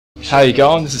How you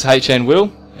going? This is HN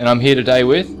Will, and I'm here today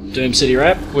with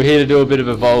DoomCityRep. We're here to do a bit of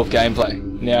Evolve gameplay.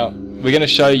 Now, we're going to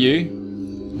show you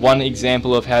one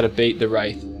example of how to beat the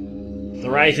Wraith. The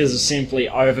Wraith is a simply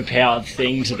overpowered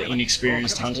thing to the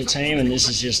inexperienced hunter team, and this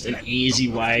is just an easy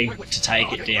way to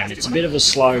take it down. It's a bit of a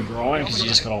slow grind because you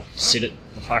just gotta sit at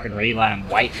the fucking relay and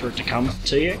wait for it to come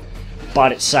to you,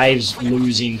 but it saves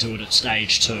losing to it at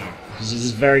stage 2 because it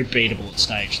is very beatable at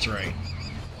stage 3.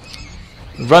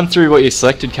 Run through what you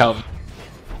selected, Calvin.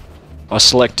 I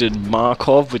selected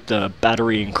Markov with the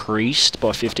battery increased by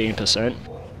 15%,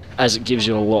 as it gives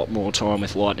you a lot more time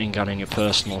with lightning gun and your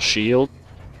personal shield.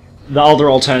 The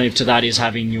other alternative to that is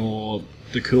having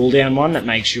the cooldown one that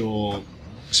makes your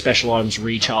special items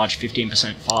recharge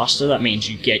 15% faster. That means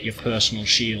you get your personal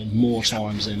shield more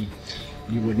times than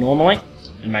you would normally.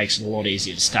 It makes it a lot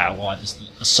easier to stay alive, as the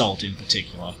assault in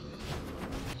particular.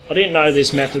 I didn't know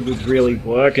this method would really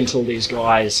work until these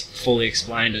guys fully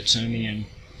explained it to me, and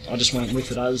I just went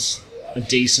with it as a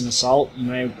decent assault, and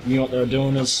they knew what they were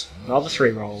doing as the other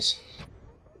 3 roles.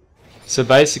 So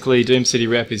basically,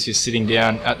 DoomCityRep is just sitting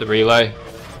down at the relay,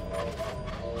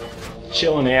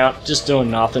 chilling out, just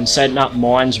doing nothing, setting up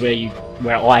mines where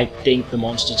I think the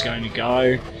monster's going to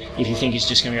go. If you think he's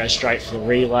just going to go straight for the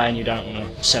relay and you don't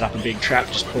want to set up a big trap,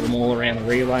 just put them all around the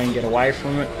relay and get away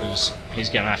from it, because he's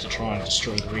going to have to try and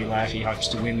destroy the relay if he hopes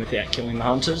to win without killing the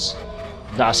hunters.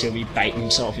 Thus he'll be baiting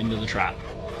himself into the trap.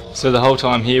 So the whole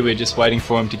time here we're just waiting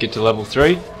for him to get to level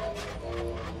 3,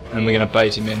 and we're going to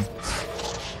bait him in.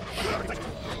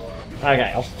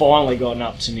 Okay, I've finally gotten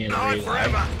up to near the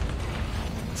relay.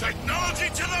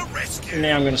 And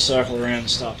now I'm going to circle around and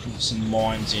start putting some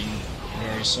mines in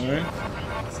very soon.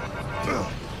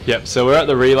 Yep, so we're at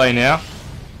the relay now.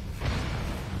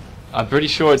 I'm pretty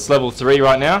sure it's level 3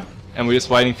 right now, and we're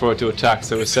just waiting for it to attack,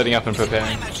 so we're setting up and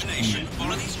preparing.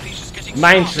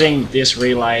 Main thing with this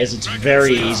relay is it's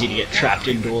very easy to get trapped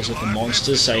indoors with the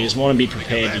monsters, so you just want to be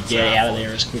prepared to get out of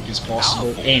there as quick as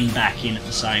possible and back in at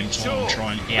the same time and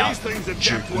try and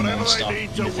out-juke the monster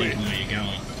into thinking where you're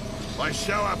going.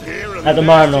 At the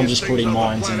moment I'm just putting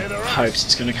mines in hopes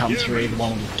it's going to come through either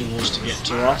one of the doors to get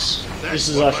to us. This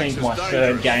is, I think, my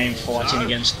 3rd game fighting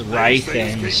against the Wraith,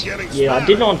 and yeah, I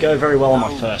did not go very well on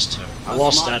my first 2. I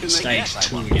lost at stage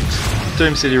 2 against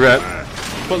DoomCityRep,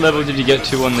 what level did you get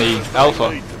to on the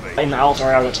Alpha? In the Alpha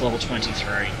I got to level 23.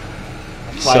 I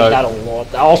played that a lot.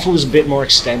 The Alpha was a bit more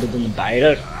extended than the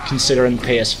Beta, considering the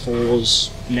PS4's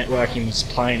networking was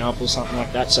playing up or something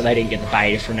like that, so they didn't get the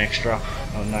Beta for an extra,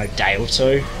 I don't know, day or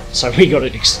 2. So we got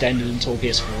it extended until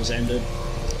PS4's ended.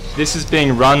 This is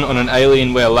being run on an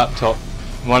Alienware laptop,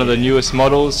 one of the newest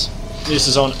models. This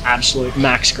is on absolute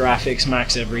max graphics,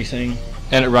 max everything.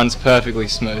 And it runs perfectly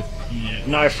smooth. Yeah,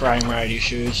 no frame rate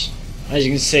issues. As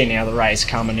you can see now, the Wraith's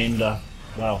coming in to,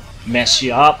 well, mess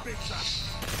you up.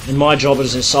 And my job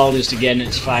as an assault is to get in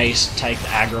its face, take the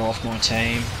aggro off my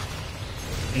team,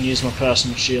 and use my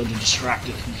personal shield to distract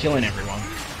it from killing everyone.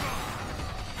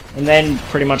 And then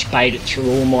pretty much bait it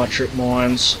through all my trip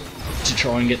mines to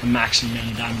try and get the maximum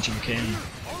amount of damage I can.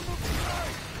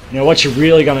 Now what you're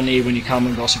really going to need when you come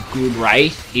across a good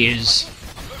Wraith is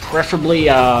preferably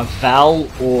a Val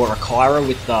or a Kyra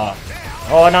with the...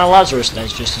 Oh no, Lazarus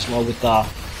does just as well with the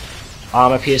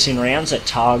armor piercing rounds that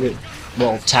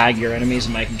tag your enemies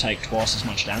and make them take twice as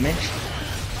much damage.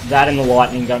 That and the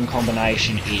lightning gun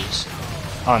combination is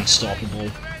unstoppable.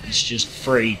 It's just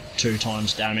free 2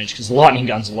 times damage because the lightning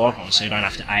gun's a lock on, so you don't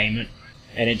have to aim it,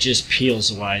 and it just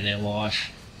peels away their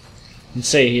life. You can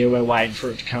see here we're waiting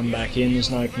for it to come back in. There's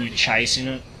no point chasing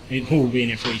it. It will be in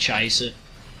if we chase it.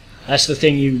 That's the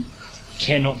thing you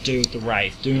cannot do with the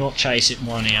Wraith. Do not chase it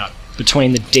one out.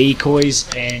 Between the decoys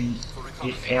and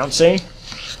it pouncing,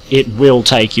 it will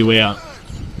take you out.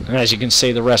 And as you can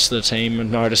see, the rest of the team are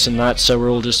noticing that, so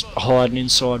we're all just hiding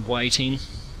inside waiting.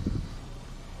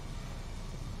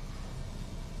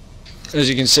 As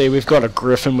you can see, we've got a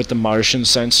Griffin with the motion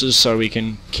sensors, so we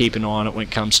can keep an eye on it when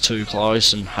it comes too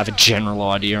close and have a general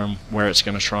idea on where it's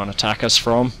going to try and attack us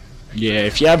from. Yeah,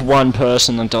 if you have one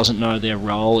person that doesn't know their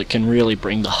role, it can really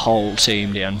bring the whole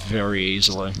team down very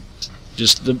easily.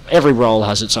 Every role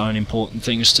has its own important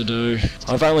things to do.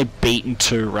 I've only beaten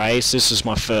 2 Wraiths. This is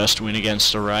my first win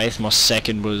against a Wraith. My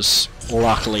second was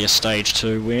luckily a stage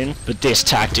 2 win, but this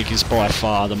tactic is by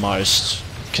far the most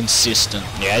consistent.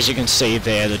 Yeah, as you can see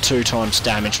there, the 2 times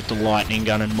damage with the lightning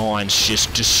gun and mines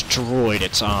just destroyed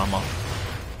its armor.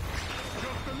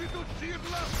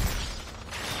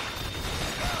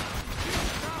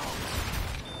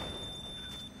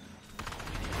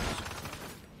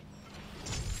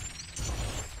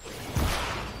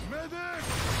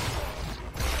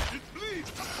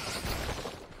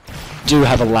 do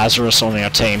have a Lazarus on our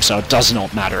team, so it does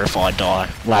not matter if I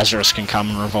die. Lazarus can come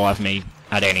and revive me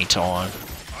at any time.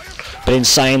 But in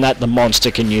saying that, the monster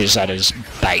can use that as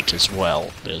bait as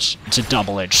well. It's a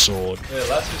double-edged sword. Yeah,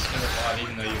 Lazarus can revive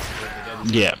even though you're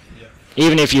dead. Yeah.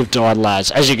 Even if you've died, Laz.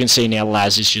 As you can see now,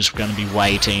 Laz is just going to be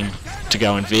waiting to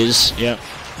go and Viz. Yep.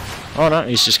 Oh no,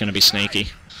 he's just going to be sneaky.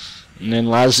 And then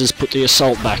Laz has put the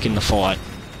assault back in the fight.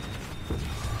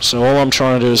 So all I'm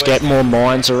trying to do is get more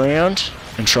mines around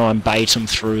and try and bait them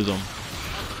through them.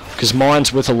 Because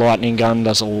mines with a lightning gun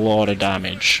does a lot of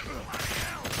damage.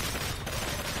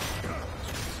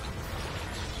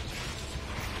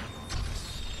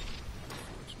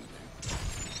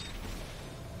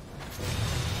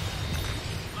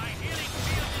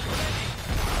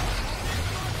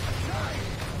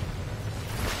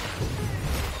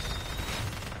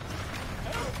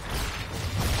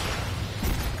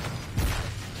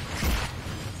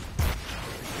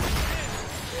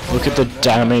 Look at the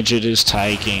damage it is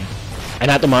taking. And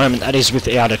at the moment that is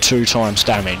without a 2 times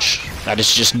damage. That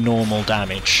is just normal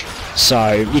damage.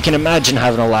 So you can imagine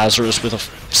having a Lazarus with a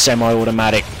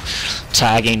semi-automatic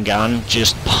tagging gun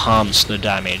just pumps the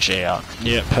damage out.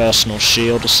 Yeah, personal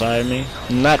shield to save me.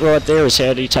 And that right there is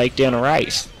how do you take down a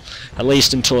Wraith. At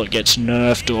least until it gets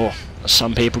nerfed or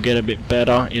some people get a bit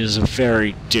better. It is a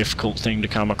very difficult thing to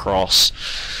come across.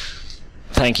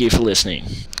 Thank you for listening.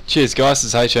 Cheers guys,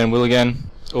 this is HA and Will again.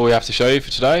 All we have to show you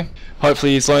for today.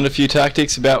 Hopefully he's learned a few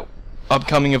tactics about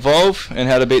upcoming Evolve and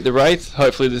how to beat the Wraith.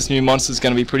 Hopefully this new monster is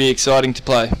going to be pretty exciting to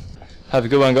play. Have a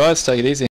good one guys, take it easy.